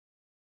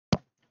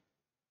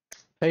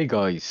Hey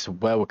guys,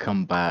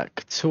 welcome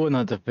back to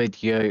another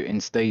video. In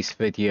today's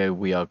video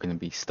we are going to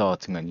be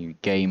starting a new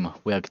game.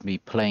 We are going to be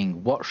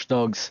playing Watch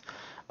Dogs.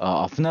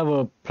 I've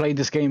never played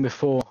this game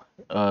before,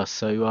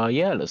 so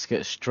yeah, let's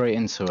get straight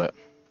into it.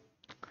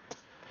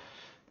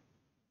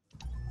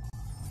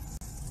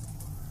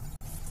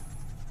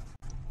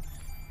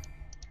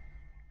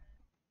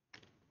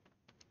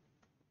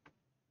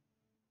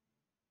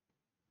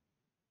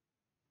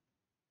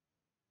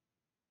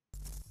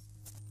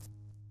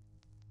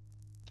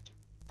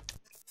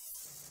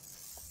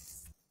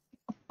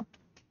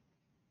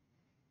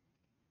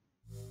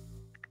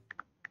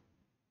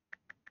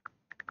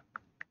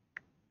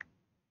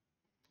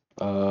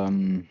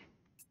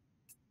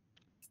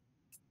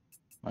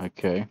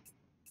 Okay.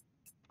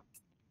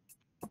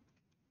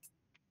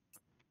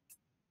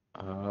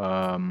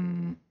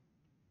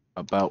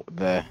 About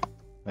there.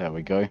 There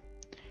we go.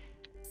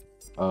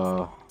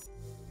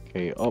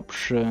 Okay,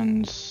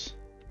 options.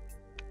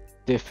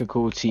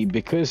 Difficulty.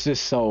 Because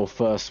this is our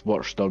first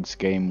Watch Dogs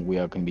game, we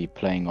are going to be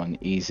playing on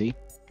easy.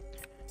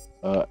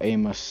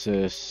 Aim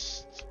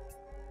assist.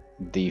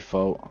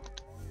 Default.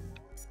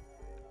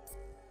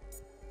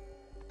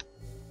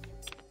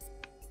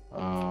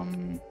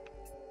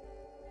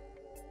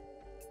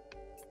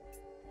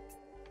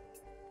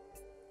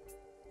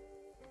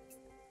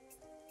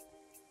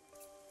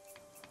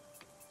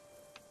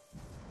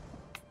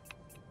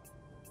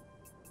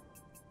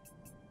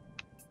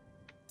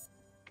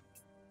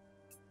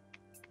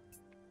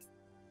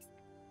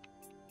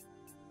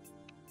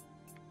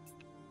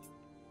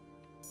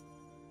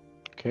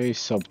 Okay,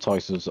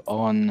 subtitles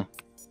on.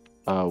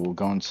 We'll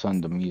go and turn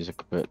the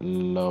music a bit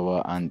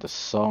lower and the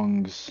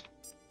songs.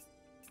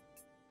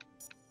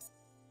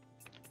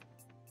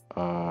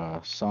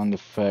 Sound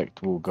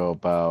effect will go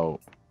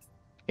about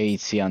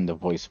 80 and the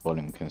voice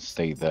volume can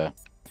stay there.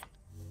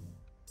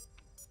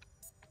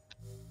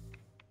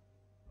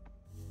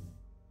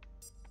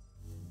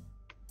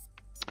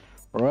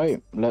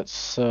 Right,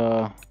 let's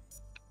go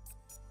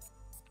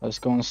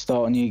and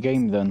start a new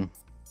game then.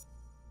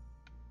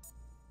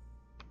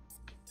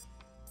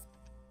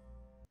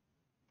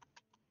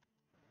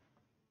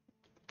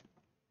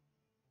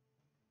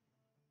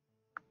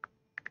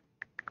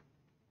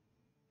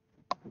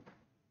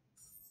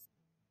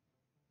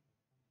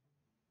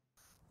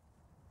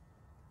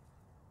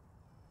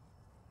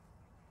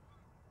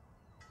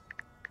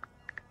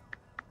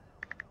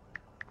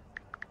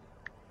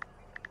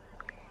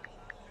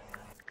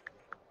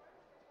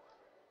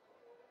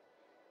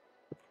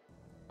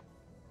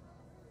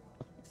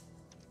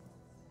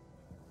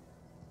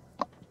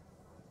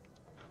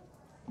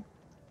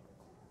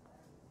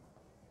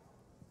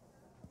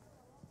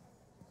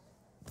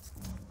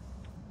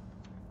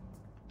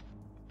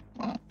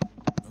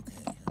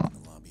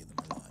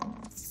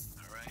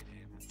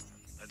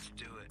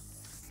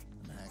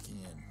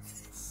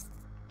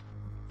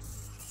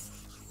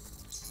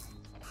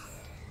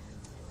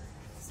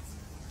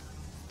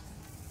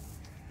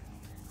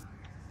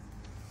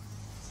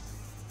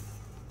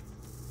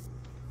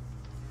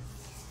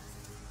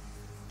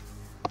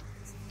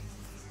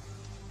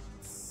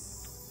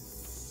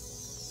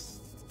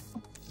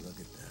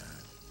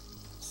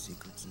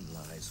 Secrets and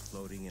lies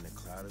floating in a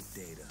cloud of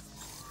data.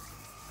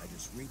 I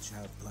just reach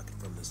out, pluck it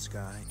from the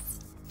sky,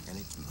 and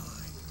it's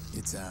mine.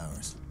 It's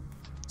ours.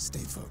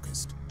 Stay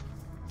focused.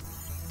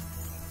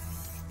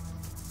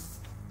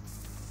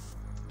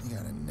 We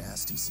got a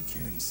nasty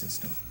security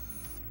system.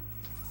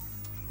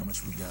 How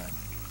much we got?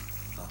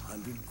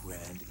 100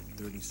 grand in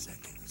 30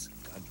 seconds.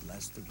 God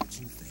bless the rich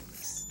and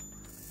famous.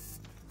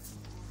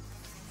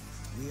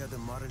 We are the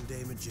modern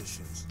day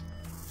magicians,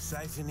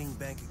 siphoning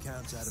bank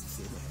accounts out of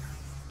thin air.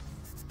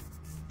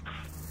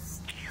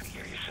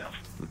 Yourself.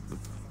 What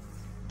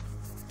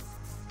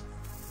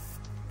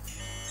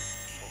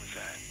was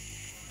that?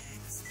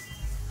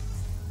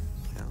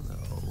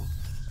 Hello.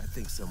 I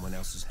think someone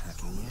else is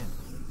hacking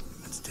in.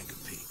 Let's take a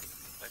peek.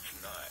 Let's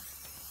not.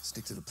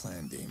 Stick to the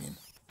plan, Damien.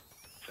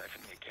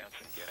 Siphon the accounts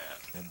and get out.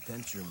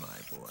 Adventure,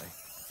 my boy.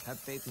 Have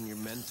faith in your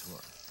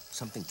mentor.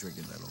 Something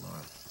triggered that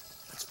alarm.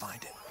 Let's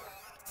find it.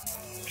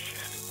 Shit.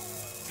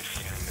 It's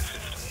scanning the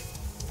system.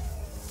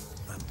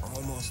 I'm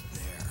almost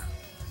there.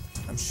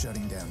 I'm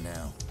shutting down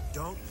now.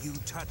 Don't you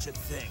touch a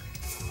thing.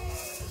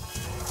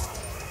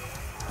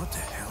 What the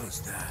hell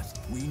is that?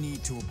 We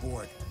need to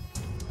abort.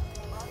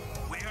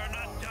 We are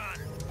not done.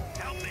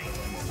 Help me.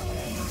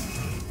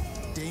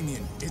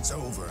 Damien, it's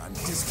over. I'm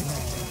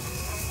disconnecting.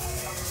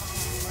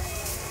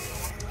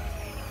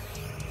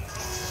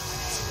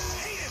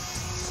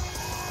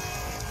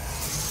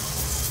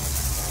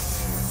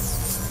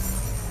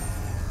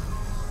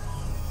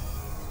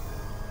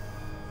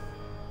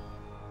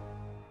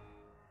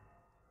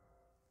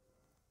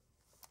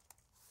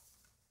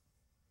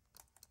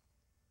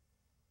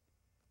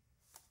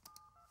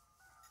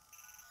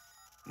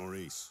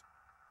 Maurice.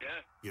 Yeah?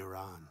 You're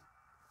on.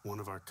 One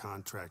of our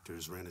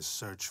contractors ran a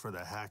search for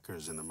the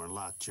hackers in the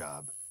Merlot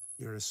job.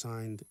 You're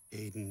assigned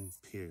Aiden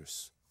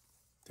Pearce.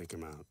 Take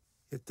him out.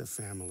 Hit the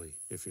family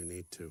if you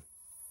need to.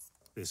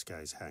 This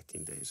guy's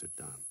hacking days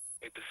are done.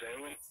 Hate the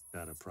family?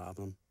 Got a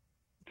problem?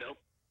 Nope.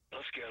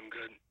 I'll scare him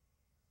good.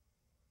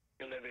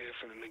 You'll never hear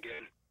from him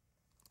again.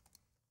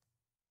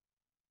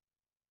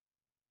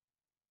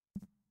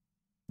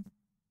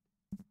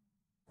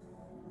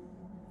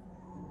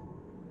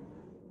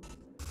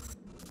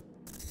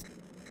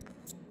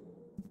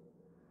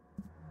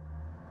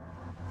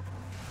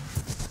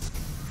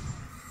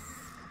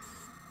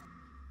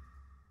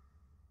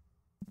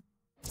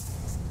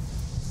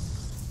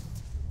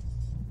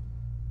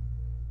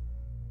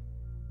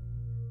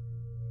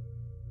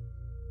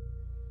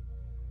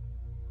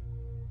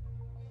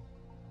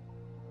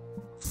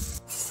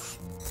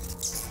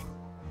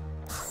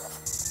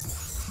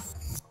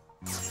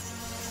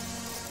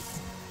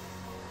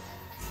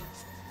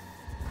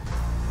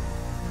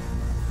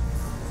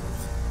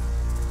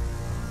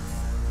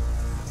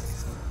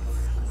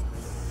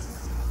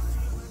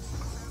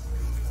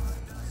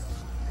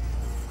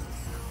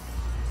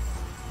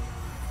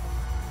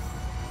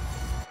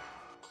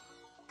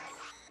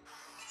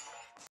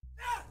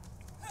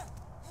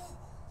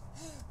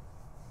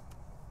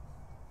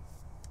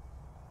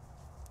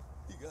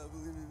 You gotta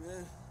believe me,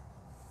 man.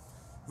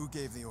 Who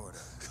gave the order?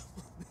 Come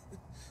on, man.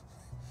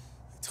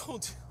 I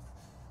told you.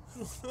 I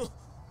don't know.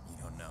 You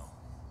don't know.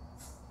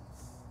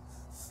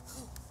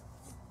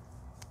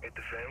 Hate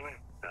the family?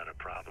 Not a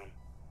problem.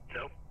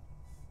 Nope.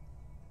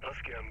 I'll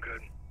scare him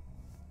good.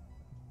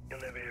 You'll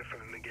never hear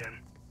from him again.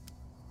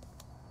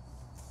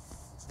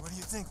 So what do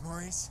you think,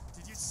 Maurice?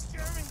 Did you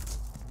scare me?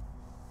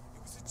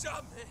 It was a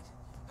job, man.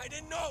 I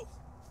didn't know.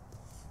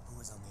 Who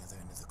was on the other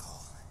end of the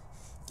call?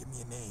 Give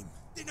me a name.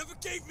 They never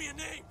gave me a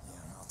name.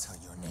 Yeah, I'll tell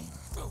your name.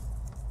 Oh.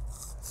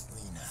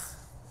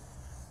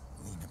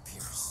 Lena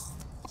Pearce.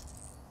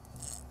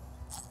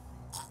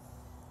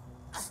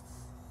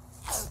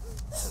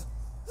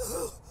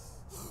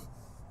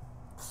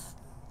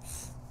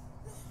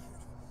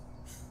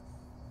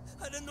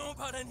 I didn't know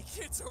about any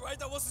kids, all right?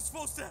 That wasn't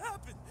supposed to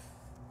happen.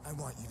 I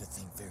want you to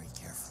think very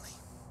carefully.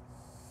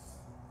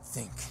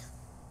 Think.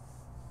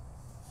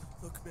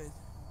 Look, man.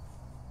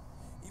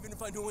 Even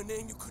if I knew a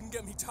name, you couldn't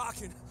get me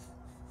talking.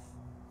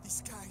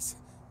 These guys...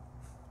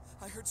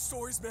 I heard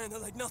stories, man, they're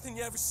like nothing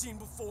you ever seen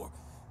before.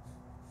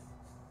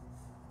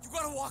 You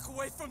gotta walk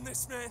away from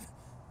this, man.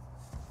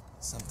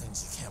 Some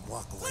things you can't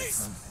walk away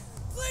from.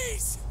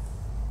 Please!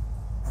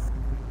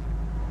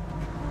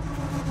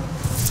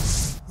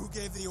 Who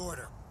gave the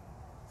order?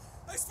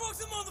 I spoke to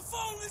them on the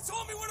phone and they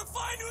told me where to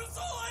find you. That's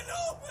all I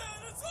know,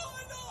 man. That's all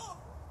I know.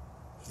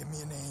 Give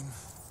me a name.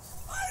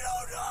 I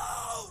don't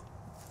know!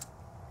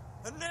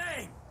 A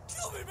name!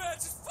 Kill me, man.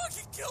 Just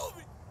fucking kill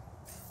me.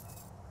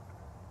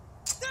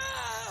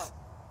 Ah!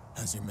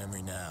 How's your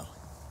memory now?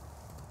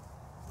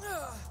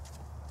 Ah.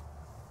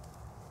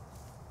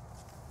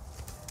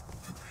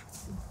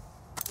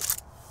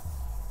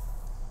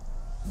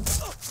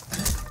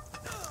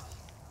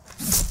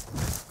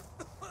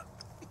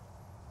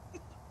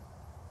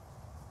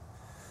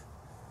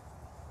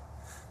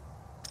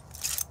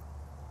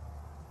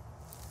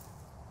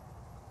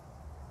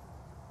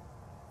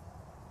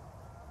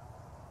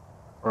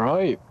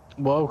 Right,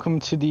 welcome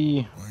to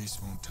the... Maurice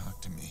won't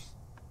talk to me,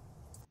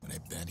 but I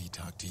bet he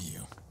talked to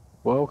you.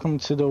 Welcome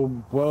to the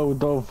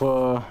world of,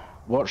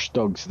 Watch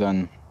Dogs,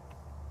 then.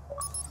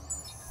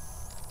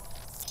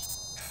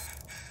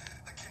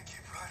 I can't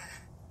keep running.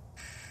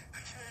 I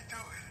can't do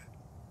it.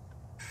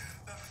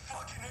 That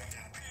fucking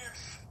Aiden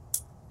Pearce.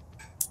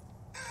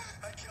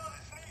 I killed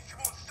his niece. He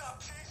won't stop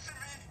chasing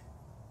me.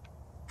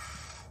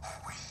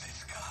 Who is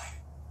this guy?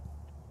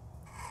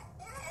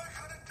 What am I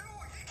gonna do?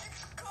 He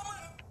keeps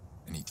coming.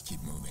 I need to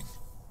keep moving.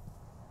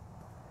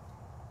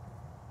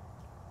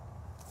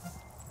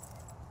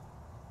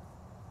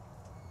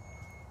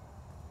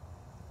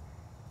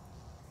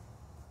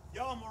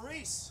 Yo,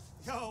 Maurice!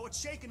 Yo, what's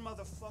shaking,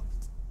 motherfucker?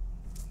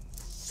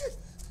 Shit!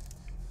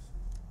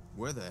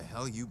 Where the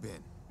hell you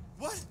been?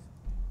 What?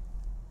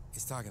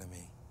 He's talking to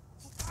me.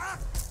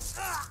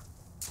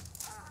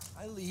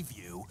 I leave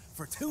you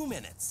for 2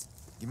 minutes.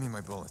 Give me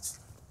my bullets.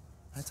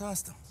 I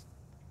tossed them.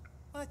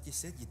 What? You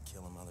said you'd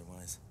kill him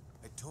otherwise.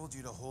 I told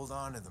you to hold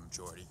on to them,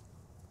 Jordy.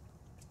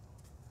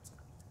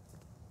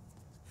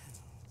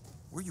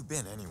 Where you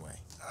been, anyway?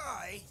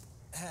 I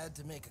had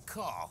to make a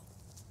call.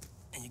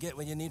 And you get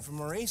what you need from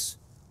Maurice?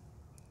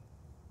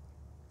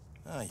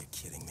 Oh, you're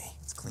kidding me.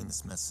 Let's clean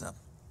this mess up.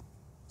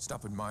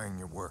 Stop admiring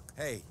your work.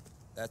 Hey,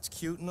 that's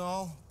cute and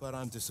all, but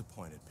I'm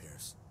disappointed,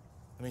 Pearce.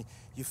 I mean,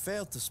 you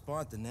failed to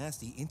spot the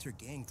nasty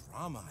inter-gang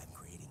drama I'm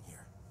creating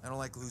here. I don't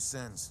like loose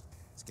ends.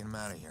 Let's get him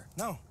out of here.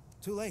 No,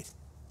 too late.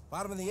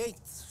 Bottom of the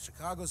 8th.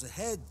 Chicago's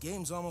ahead.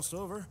 Game's almost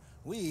over.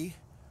 We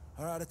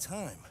are out of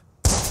time.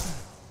 Nice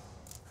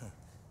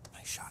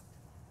shot.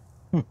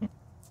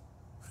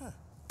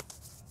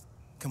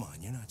 Come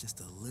on, you're not just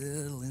a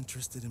little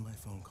interested in my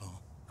phone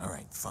call. All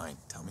right, fine.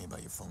 Tell me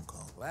about your phone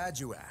call. Glad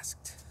you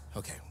asked.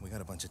 Okay, we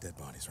got a bunch of dead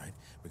bodies, right?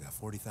 We got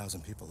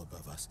 40,000 people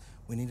above us.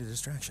 We need a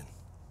distraction.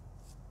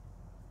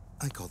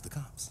 I called the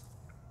cops.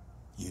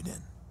 You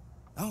did?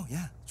 Oh,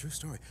 yeah, true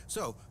story.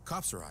 So,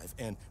 cops arrive,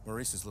 and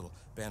Maurice's little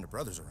band of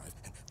brothers arrive,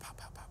 and pow,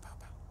 pow, pow, pow,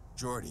 pow.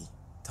 Jordy,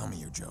 tell me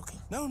you're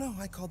joking. No,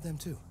 I called them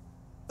too.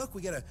 Look,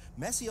 we got a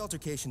messy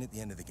altercation at the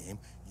end of the game.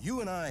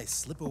 You and I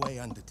slip away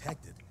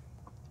undetected.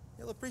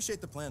 You'll appreciate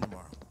the plan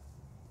tomorrow.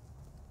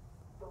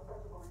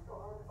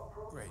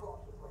 Great.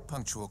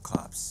 Punctual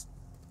cops.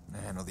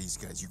 Now handle these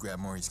guys. You grab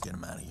Maurice, get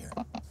him out of here.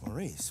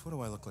 Maurice, what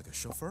do I look like, a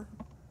chauffeur?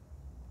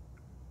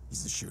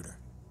 He's the shooter.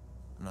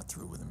 I'm not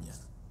through with him yet.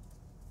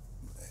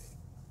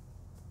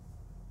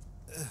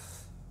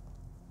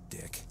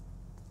 Dick.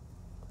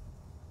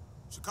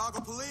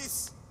 Chicago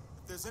police,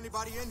 if there's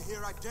anybody in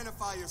here,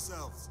 identify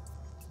yourselves.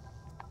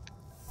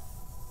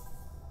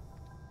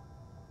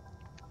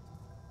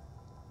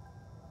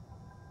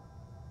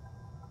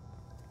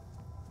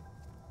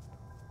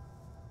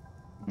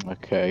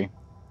 Okay.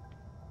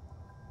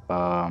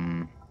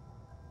 Gonna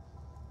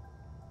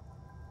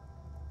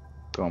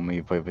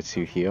move over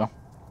to here.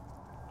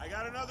 I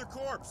got another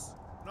corpse.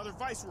 Another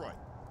Viceroy.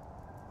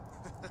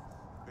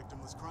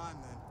 Victimless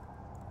crime, then.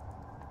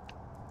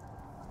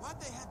 Why'd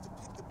they have to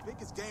pick the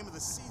biggest game of the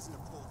season to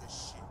pull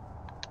this shit?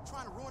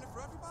 Trying to ruin it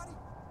for everybody?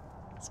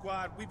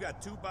 Squad, we've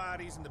got 2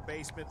 bodies in the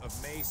basement of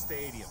May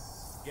Stadium.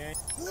 Gang.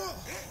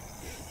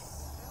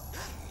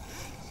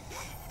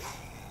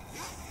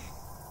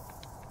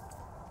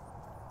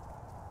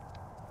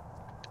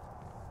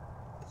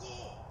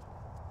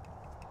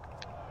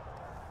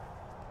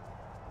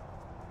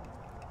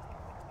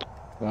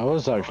 That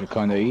was actually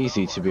kind of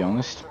easy, to be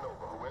honest. Who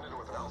ended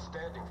with an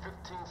outstanding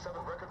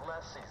 15-7 record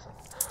last season.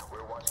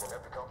 We're watching an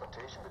epic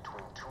confrontation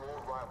between 2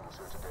 old rivals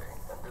here today,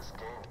 and this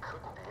game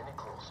couldn't be any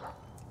closer.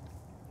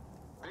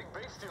 Big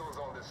Base Steel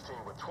is on this team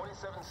with 27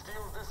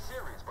 steals this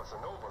series, but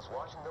Sonova's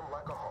watching them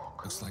like a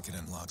hawk. Looks like it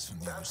unlocks from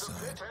the other That's a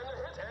side. pitch and a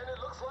hit, and it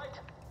looks like,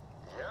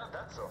 yeah,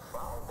 that's a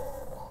foul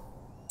ball.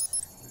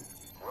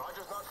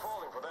 Roger's not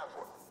falling for that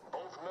one.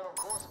 Both men, of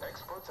course,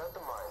 experts at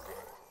the mind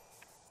game.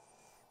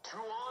 2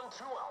 on,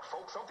 2 out,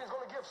 folks. Something's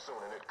gonna give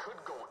soon, and it could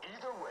go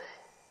either way.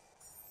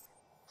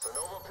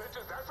 Sonova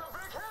pitches, that's a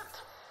big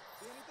hit!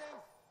 See anything?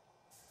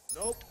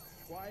 Nope.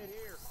 Quiet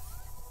here.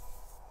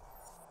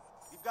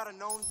 You've got a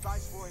known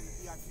Viceroy in the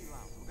VIP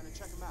lounge. We're gonna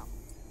check him out.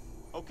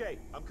 Okay,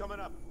 I'm coming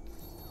up.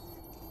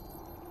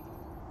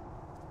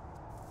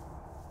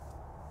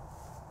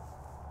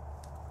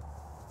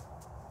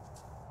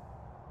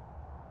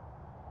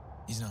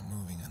 He's not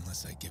moving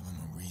unless I give him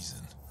a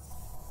reason.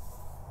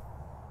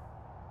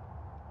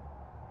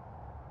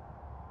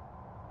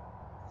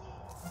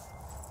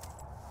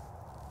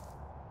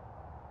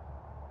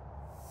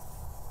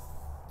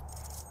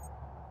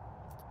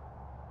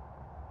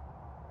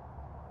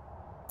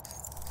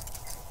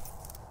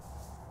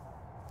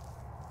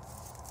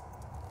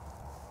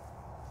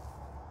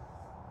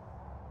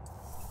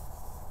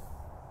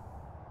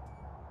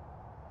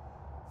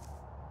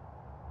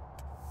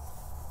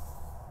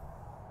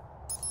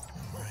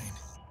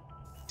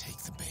 Take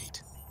the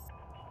bait.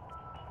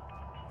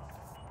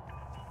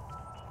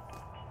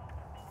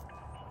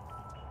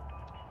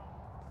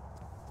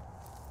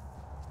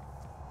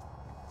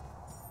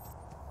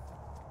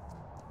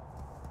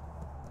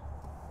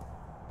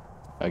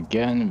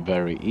 Again,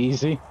 very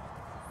easy.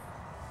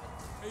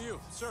 Hey, you,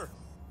 sir.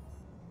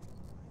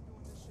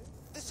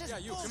 This is Yeah,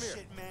 you, come bullshit,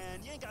 here.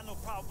 man. You ain't got no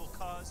probable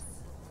cause.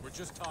 We're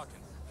just talking.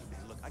 Hey,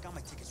 man, look, I got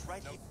my tickets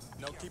right here.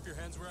 No, keep your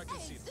hands where I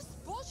can see them. This is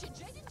bullshit.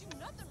 Jay didn't do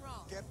nothing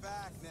wrong. Get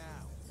back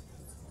now.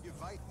 You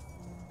fight.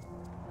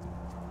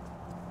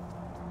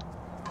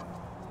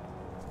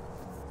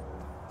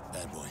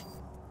 Bad boy.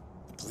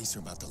 The police are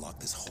about to lock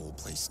this whole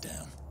place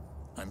down.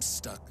 I'm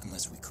stuck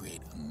unless we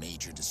create a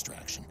major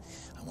distraction.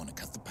 I want to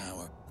cut the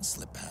power and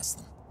slip past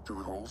them. To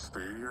the whole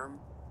stadium?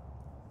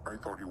 I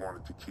thought you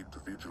wanted to keep the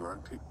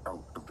vigilante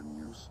out of the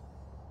news.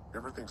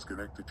 Everything's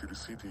connected to the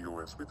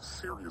CTOS with a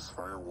serious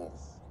firewall.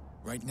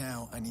 Right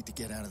now, I need to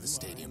get out of the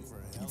stadium.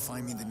 Can you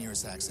find me the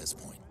nearest access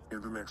point? In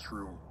the next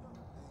room.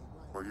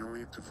 Well, you'll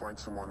need to find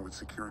someone with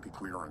security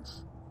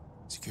clearance.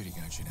 Security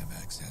guard should have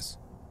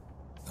access.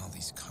 With all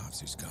these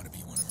cops, there's gotta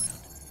be one around.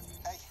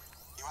 Hey,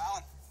 you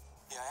Alan?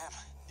 Yeah, I am.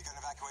 You got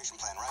an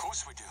evacuation plan, right? Of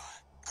course we do.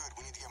 Good,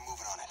 we need to get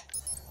moving on it.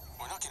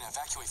 We're not gonna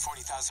evacuate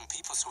 40,000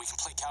 people so we can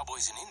play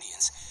cowboys and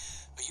Indians.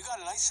 But you got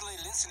an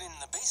isolated incident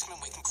in the basement,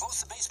 we can close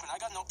the basement. I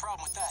got no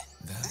problem with that.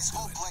 This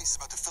whole place is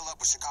about to fill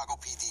up with Chicago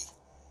PD.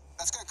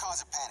 That's gonna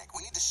cause a panic.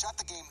 We need to shut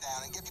the game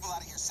down and get people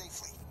out of here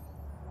safely.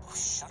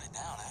 Shut it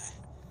down,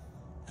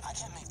 I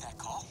can't make that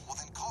call. Well,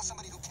 then call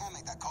somebody who can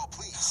make that call,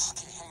 please.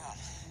 Okay, hang on.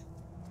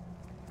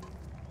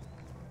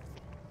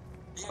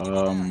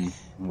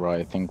 Right,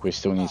 I think we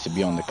still need to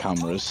be on the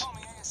cameras. Call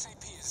me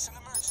ASAP. It's an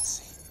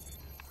emergency.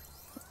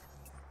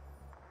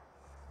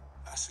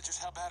 So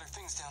just how bad are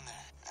things down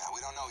there? Yeah,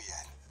 we don't know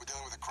yet. We're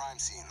dealing with a crime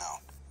scene,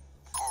 though.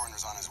 The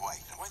coroner's on his way.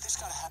 And why this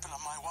gotta happen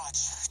on my watch?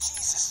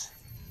 Jesus.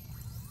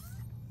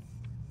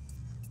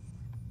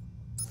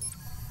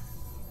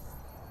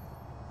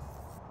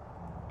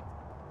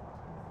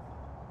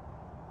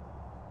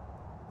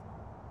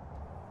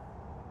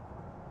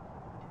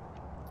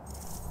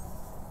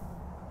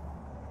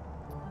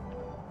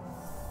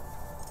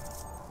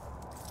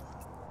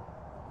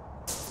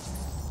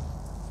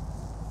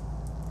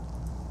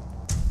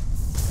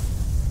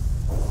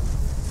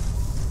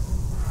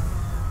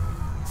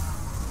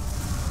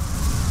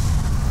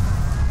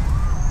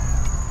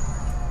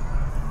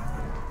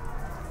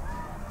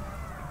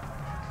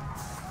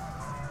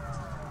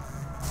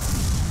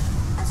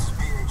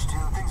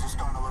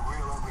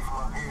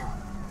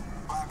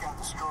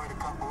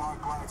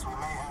 arc lights we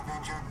may have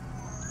injured.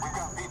 We've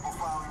got people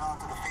filing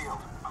onto the field.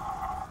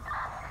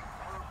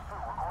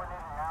 We're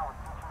coordinating now with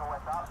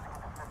CTOS ops to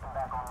get the system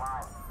back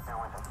online. Bear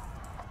with us.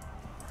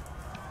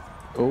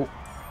 Oh.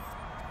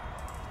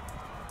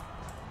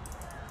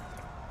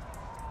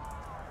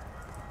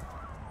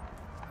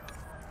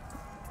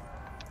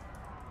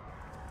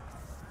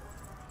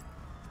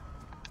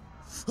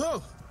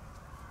 Oh!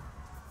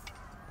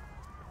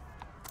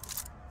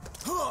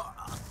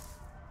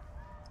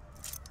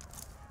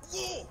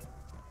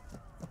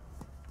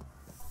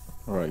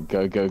 Alright,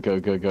 go, go, go,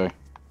 go, go.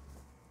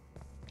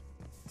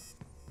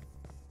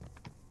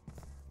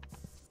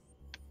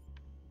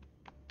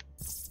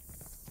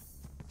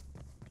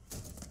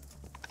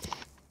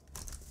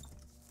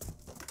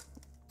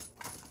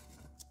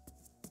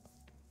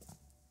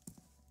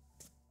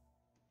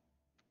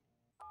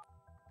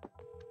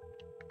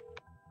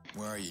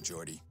 Where are you,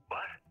 Jordy? What?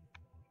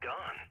 Gone.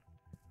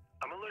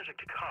 I'm allergic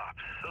to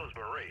cops. So's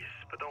Maurice.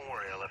 But don't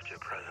worry, I left you a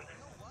present.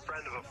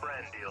 Friend of a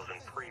friend deals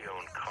in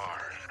pre-owned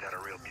cars. Got a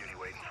real beauty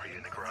waiting for you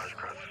in the garage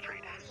across the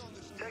street.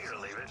 Take it or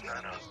leave it.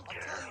 I don't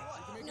care.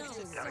 No,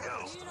 Gotta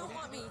go. you don't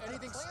want me.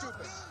 Anything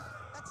stupid.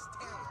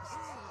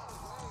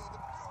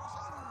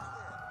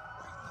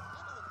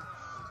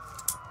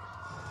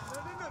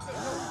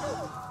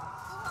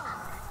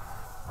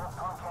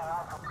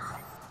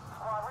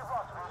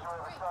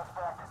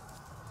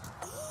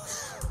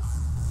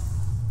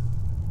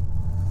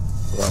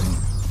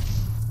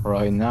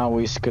 Right, now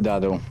we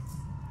skedaddle.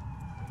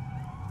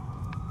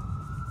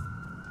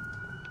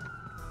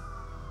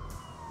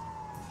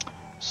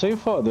 So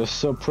far, this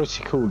is a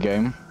pretty cool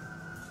game.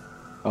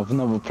 I've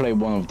never played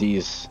one of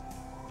these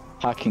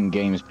hacking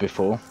games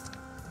before.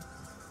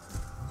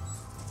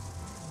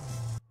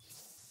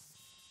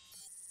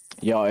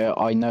 Yeah,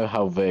 I know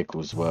how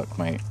vehicles work,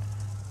 mate.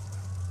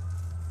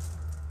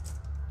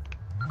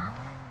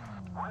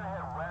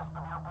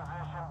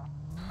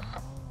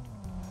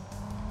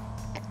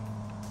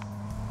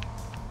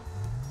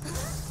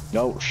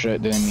 Oh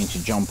shit, didn't mean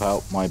to jump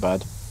out, my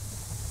bad.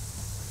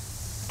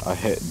 I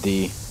hit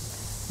the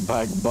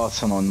back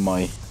button on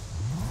my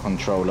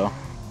controller.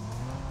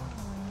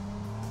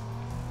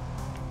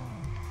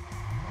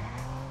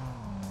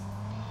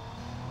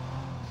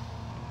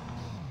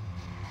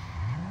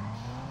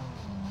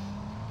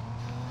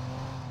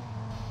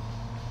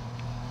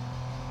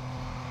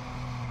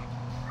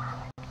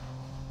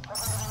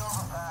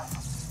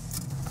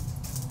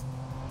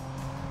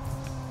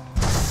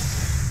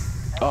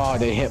 Oh,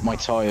 they hit my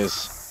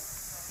tires.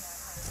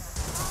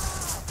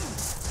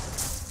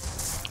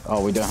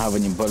 Oh, we don't have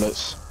any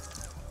bullets.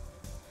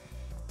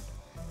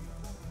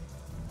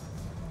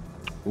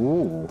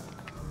 Ooh.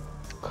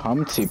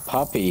 Comfy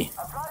puppy.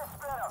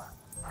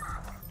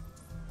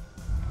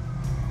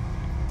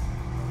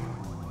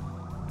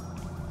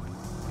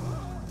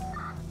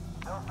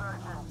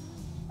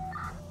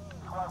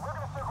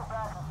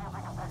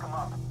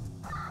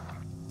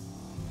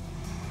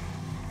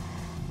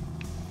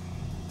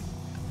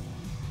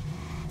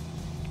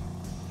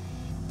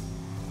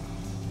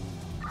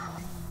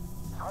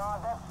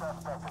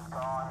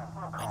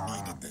 I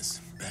needed this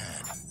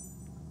bad.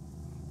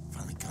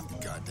 Finally got the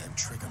goddamn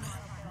trigger, man.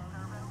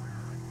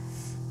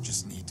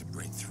 Just need to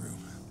break through.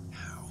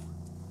 How?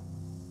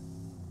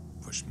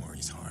 Push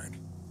Maury's hard.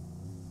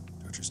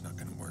 Torture's not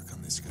gonna work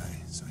on this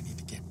guy, so I need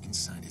to get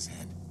inside his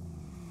head.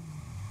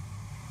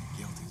 The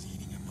guilt is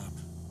eating him up.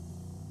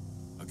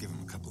 I'll give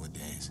him a couple of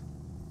days.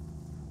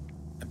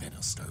 I bet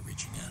he'll start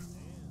reaching out.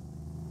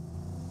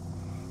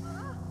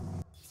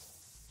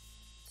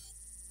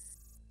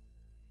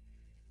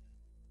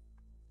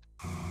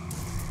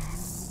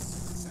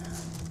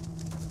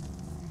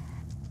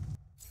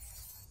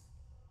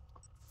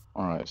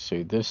 Alright,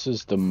 so this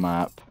is the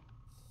map.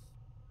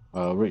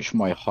 Reach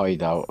my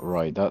hideout.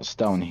 Right, that's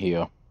down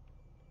here.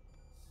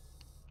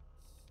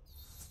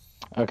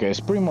 Okay, it's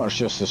pretty much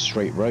just a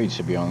straight road,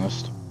 to be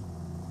honest.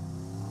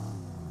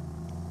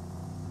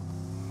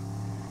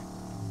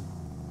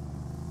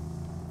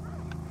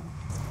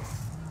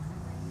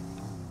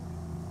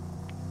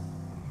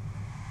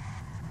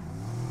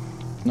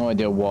 No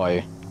idea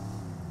why.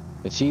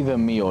 It's either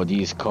me or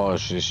these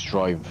cars just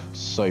drive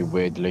so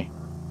weirdly.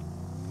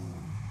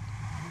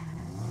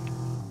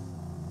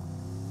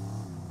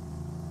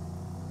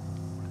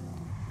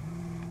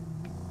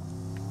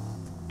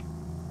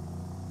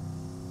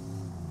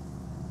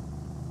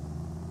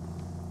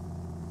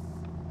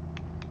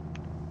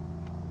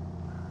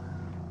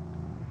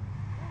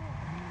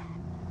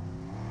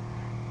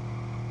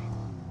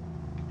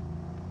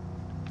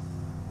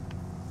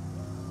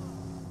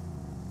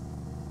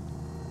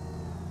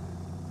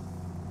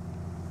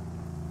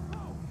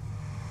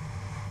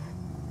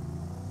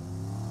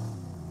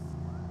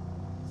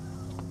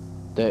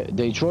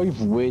 They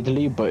drive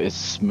weirdly, but it's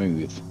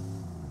smooth.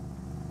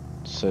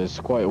 So it's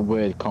quite a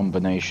weird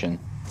combination.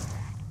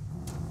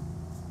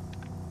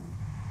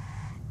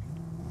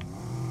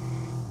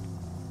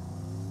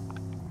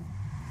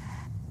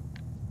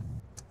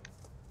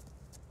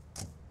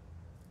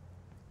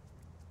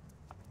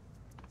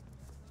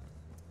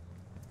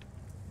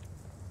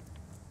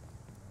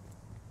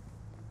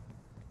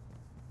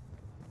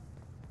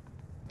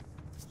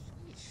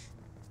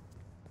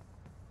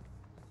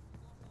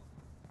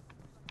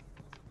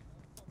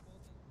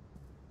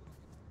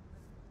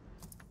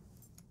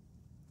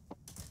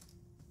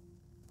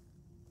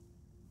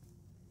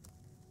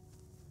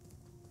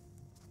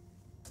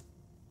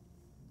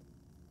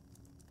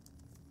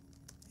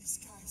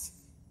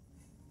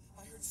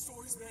 heard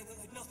stories, man, that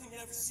like nothing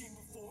I've ever seen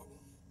before.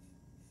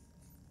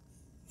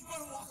 You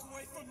gotta walk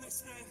away from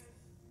this, man.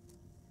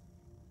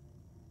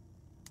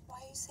 Why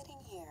are you sitting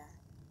here?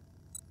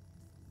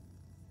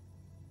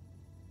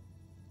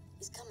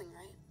 He's coming,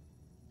 right?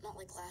 Not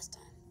like last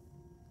time.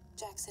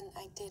 Jackson,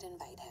 I did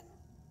invite him.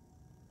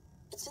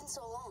 It's been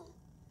so long.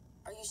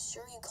 Are you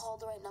sure you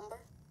called the right number?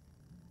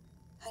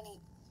 Honey,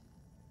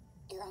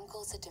 your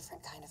uncle's a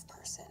different kind of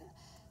person.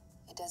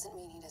 It doesn't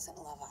mean he doesn't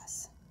love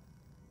us.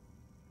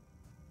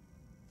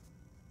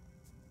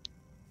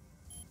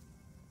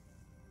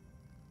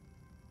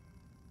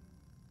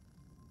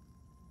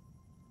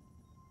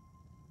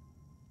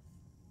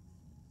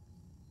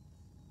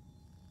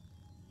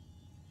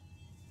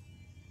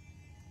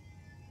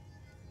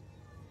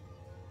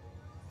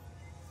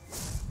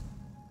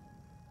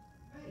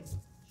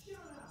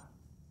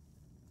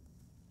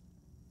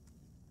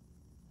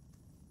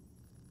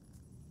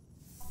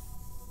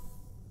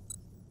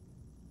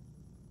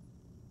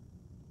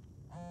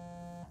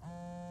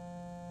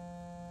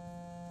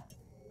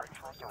 I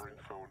trust our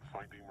info in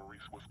finding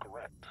Maurice was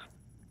correct.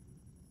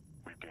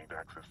 We've gained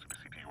access to the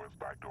CTOS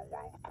backdoor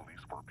while the police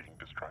were being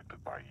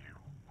distracted by you.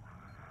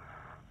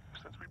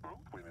 Since we both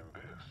win in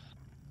this,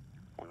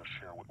 we'll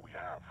share what we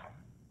have.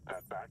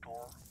 That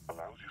backdoor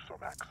allows you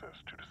some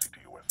access to the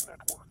CTOS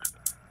network.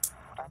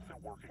 I'm still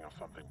working on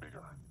something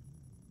bigger.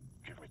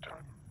 Give me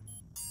time.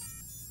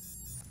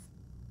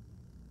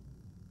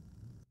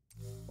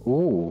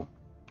 Ooh.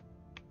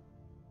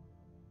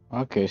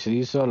 Okay, so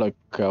these are like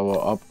our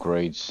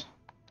upgrades.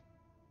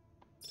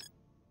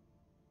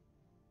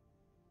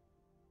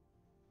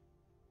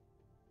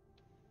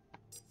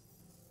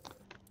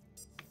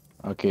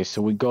 Okay,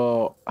 so we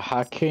got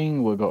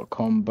hacking, we got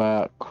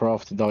combat,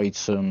 crafted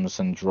items,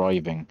 and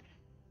driving.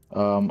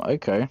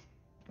 Okay.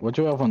 What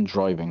do we have on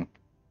driving?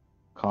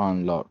 Car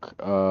unlock.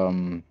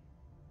 Alright,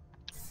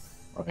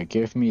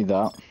 give me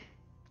that.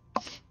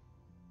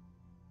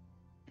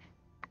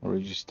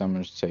 Reduce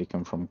damage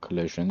taken from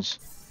collisions.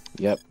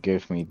 Yep,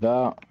 give me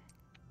that.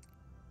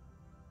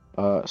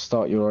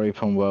 Start your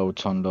open world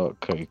to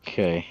unlock.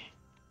 Okay.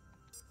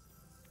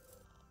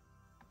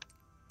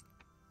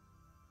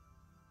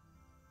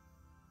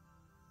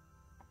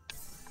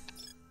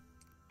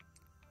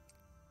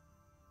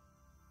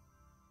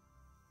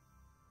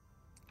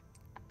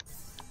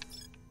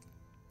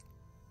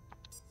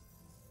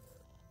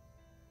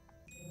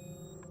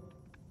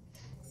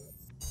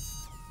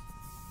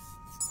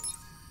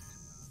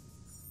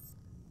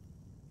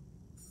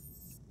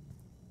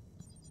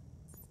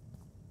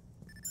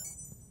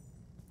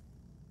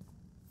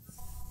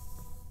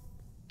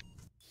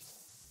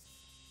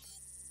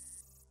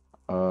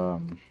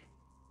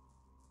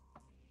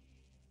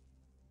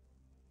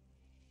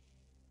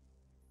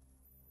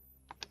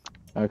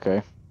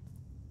 Okay.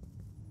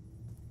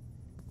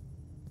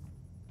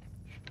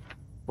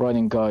 Right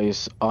then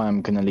guys,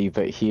 I'm gonna leave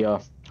it here.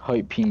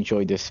 Hope you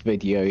enjoyed this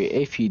video.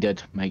 If you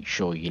did, make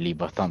sure you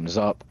leave a thumbs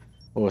up.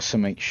 Also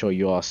make sure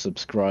you are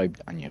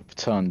subscribed and you've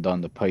turned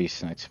on the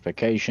post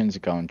notifications.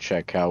 Go and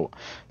check out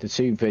the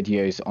two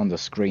videos on the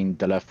screen.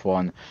 The left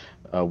one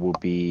will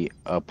be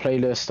a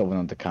playlist of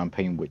another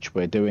campaign which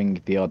we're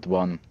doing. The other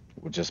one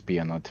will just be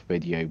another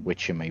video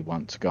which you may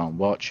want to go and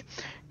watch.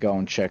 Go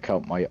and check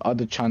out my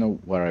other channel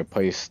where I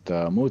post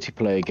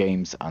multiplayer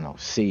games, and I'll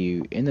see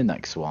you in the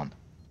next one.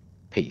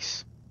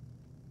 Peace.